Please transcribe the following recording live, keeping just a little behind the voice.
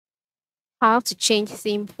How to change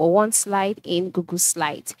theme for one slide in Google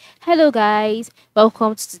Slides. Hello guys,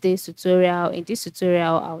 welcome to today's tutorial. In this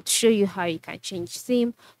tutorial, I'll show you how you can change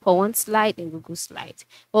theme for one slide in Google Slides.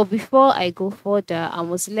 But before I go further, I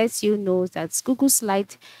must let you know that Google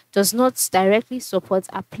Slides does not directly support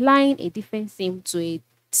applying a different theme to a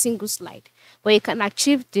single slide, but you can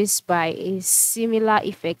achieve this by a similar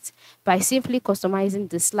effect by simply customizing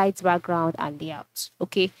the slide's background and layout.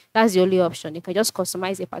 Okay, that's the only option. You can just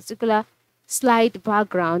customize a particular slide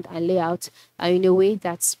background and layout in a way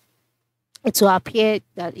that it will appear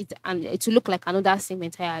that it will look like another thing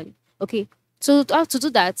entirely. Okay, so how to do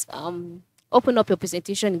that, open up your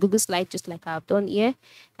presentation in Google Slide just like I've done here.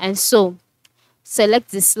 And so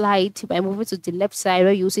select the slide by moving to the left side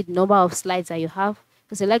where you see the number of slides that you have.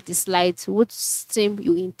 To select the slides, which theme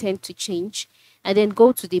you intend to change, and then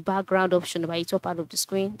go to the background option by the top part of the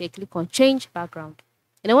screen. Then click on change background.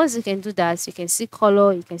 And then once you can do that, you can see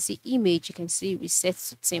color, you can see image, you can see reset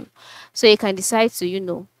to theme. So you can decide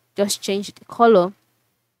to, just change the color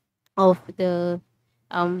of the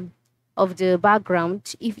um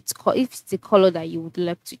background if if it's the color that you would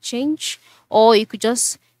like to change, or you could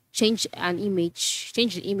just change the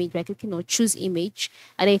image by clicking on choose image,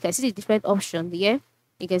 and then you can see the different options here.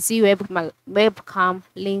 You can see webcam,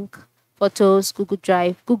 link, photos, Google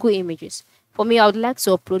Drive, Google Images. For me, I would like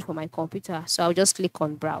to upload from my computer, so I'll just click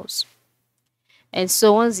on browse. And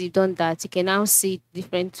so once you've done that, you can now see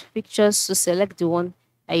different pictures. So select the one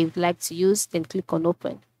that you'd like to use, then click on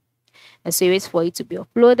open. And so you wait for it to be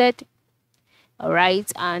uploaded. All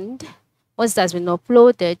right, and once that's been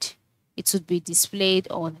uploaded, it would be displayed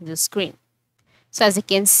on the screen. So as you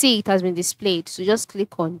can see, it has been displayed. So just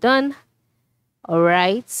click on done. All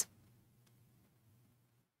right.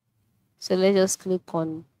 So let's just click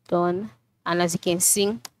on done. And as you can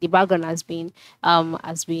see, the background has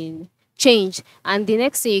been changed. And the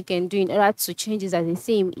next thing you can do in order to change this as a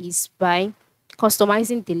theme is by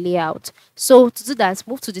customizing the layout. So to do that,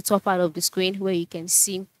 move to the top part of the screen where you can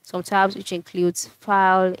see some tabs which includes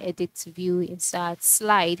file, edit, view, insert,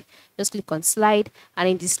 slide. Just click on slide, and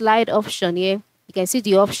in the slide option here, you can see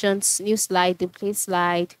the options: new slide, duplicate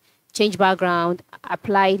slide, change background,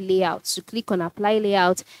 apply layout. So click on apply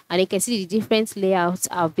layout, and you can see the different layouts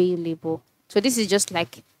are available. So this is just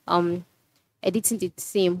like editing the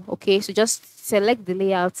theme. Okay, so just select the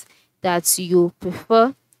layout that you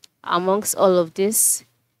prefer amongst all of this,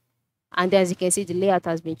 and as you can see, the layout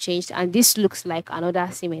has been changed, and this looks like another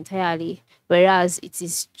theme entirely, whereas it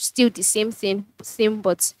is still the same,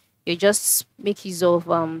 but you just make use of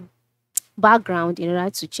background in order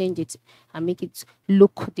to change it and make it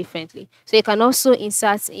look differently. So you can also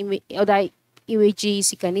insert other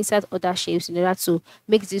images, you can insert other shapes in order to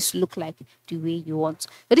make this look like the way you want.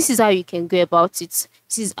 So this is how you can go about it.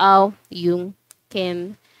 This is how you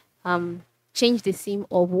can change the theme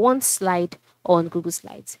of one slide on Google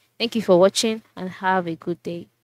Slides. Thank you for watching and have a good day.